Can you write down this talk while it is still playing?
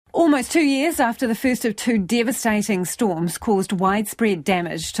Almost 2 years after the first of two devastating storms caused widespread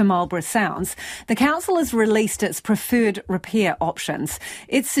damage to Marlborough Sounds, the council has released its preferred repair options.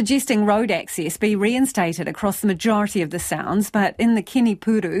 It's suggesting road access be reinstated across the majority of the Sounds, but in the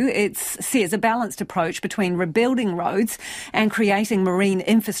Kenepuru, it says a balanced approach between rebuilding roads and creating marine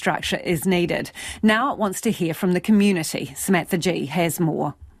infrastructure is needed. Now it wants to hear from the community. Samantha Gee has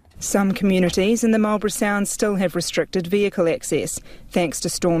more. Some communities in the Marlborough Sounds still have restricted vehicle access, thanks to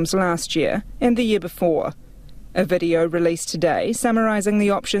storms last year and the year before. A video released today summarising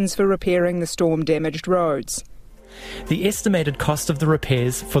the options for repairing the storm-damaged roads. The estimated cost of the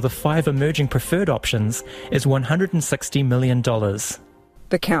repairs for the 5 emerging preferred options is $160 million.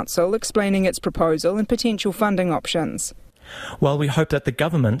 The council explaining its proposal and potential funding options. While we hope that the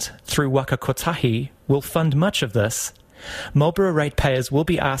government, through Waka Kotahi, will fund much of this, Marlborough ratepayers will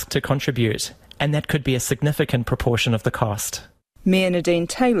be asked to contribute, and that could be a significant proportion of the cost. Mayor Nadine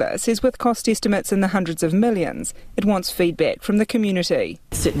Taylor says with cost estimates in the hundreds of millions, it wants feedback from the community.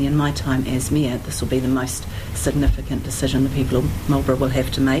 Certainly in my time as mayor, this will be the most significant decision the people of Marlborough will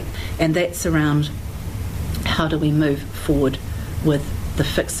have to make, and that's around how do we move forward with the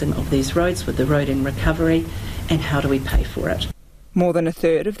fixing of these roads, with the roading recovery, and how do we pay for it. More than a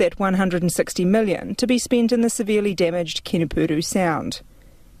third of that $160 million to be spent in the severely damaged Kenepuru Sound.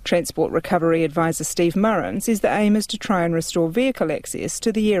 Transport Recovery Advisor Steve Murrin says the aim is to try and restore vehicle access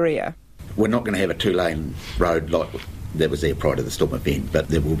to the area. We're not going to have a 2-lane road like that was there prior to the storm event, but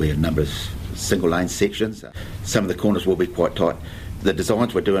there will be a number of single-lane sections. Some of the corners will be quite tight. The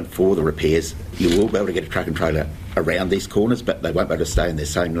designs we're doing for the repairs, you will be able to get a truck and trailer around these corners, but they won't be able to stay in their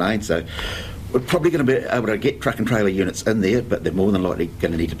same lane. So we're probably going to be able to get truck and trailer units in there, but they're more than likely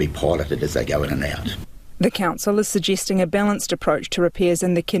going to need to be piloted as they go in and out. The council is suggesting a balanced approach to repairs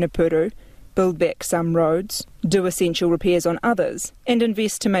in the Kenepuru, build back some roads, do essential repairs on others, and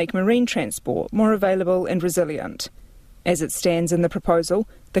invest to make marine transport more available and resilient. As it stands in the proposal,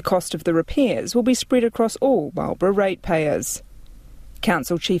 the cost of the repairs will be spread across all Marlborough ratepayers.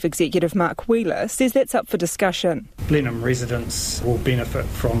 Council Chief Executive Mark Wheeler says that's up for discussion. Blenheim residents will benefit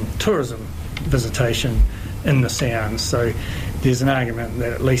from tourism visitation in the Sounds, so there's an argument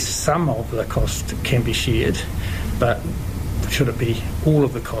that at least some of the cost can be shared, but should it be all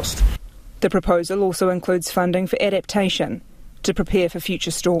of the cost? The proposal also includes funding for adaptation to prepare for future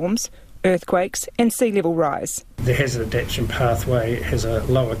storms, earthquakes and sea level rise. The hazard adaptation pathway has a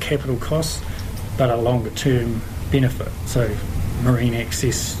lower capital cost but a longer term benefit, so marine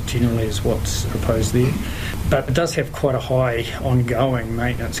access generally is what's proposed there. But it does have quite a high ongoing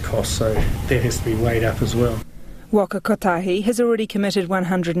maintenance cost, so that has to be weighed up as well. Waka Kotahi has already committed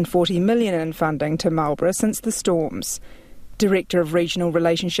 $140 million in funding to Marlborough since the storms. Director of Regional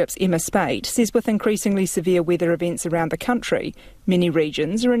Relationships Emma Spate says with increasingly severe weather events around the country, many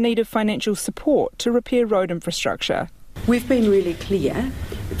regions are in need of financial support to repair road infrastructure. We've been really clear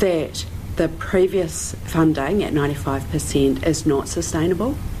that the previous funding at 95% is not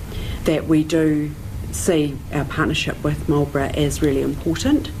sustainable, that we do see our partnership with Marlborough as really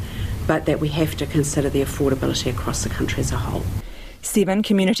important, but that we have to consider the affordability across the country as a whole. 7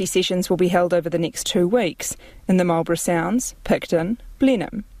 community sessions will be held over the next 2 weeks in the Marlborough Sounds, Picton,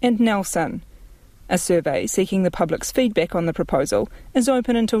 Blenheim and Nelson. A survey seeking the public's feedback on the proposal is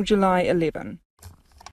open until July 11.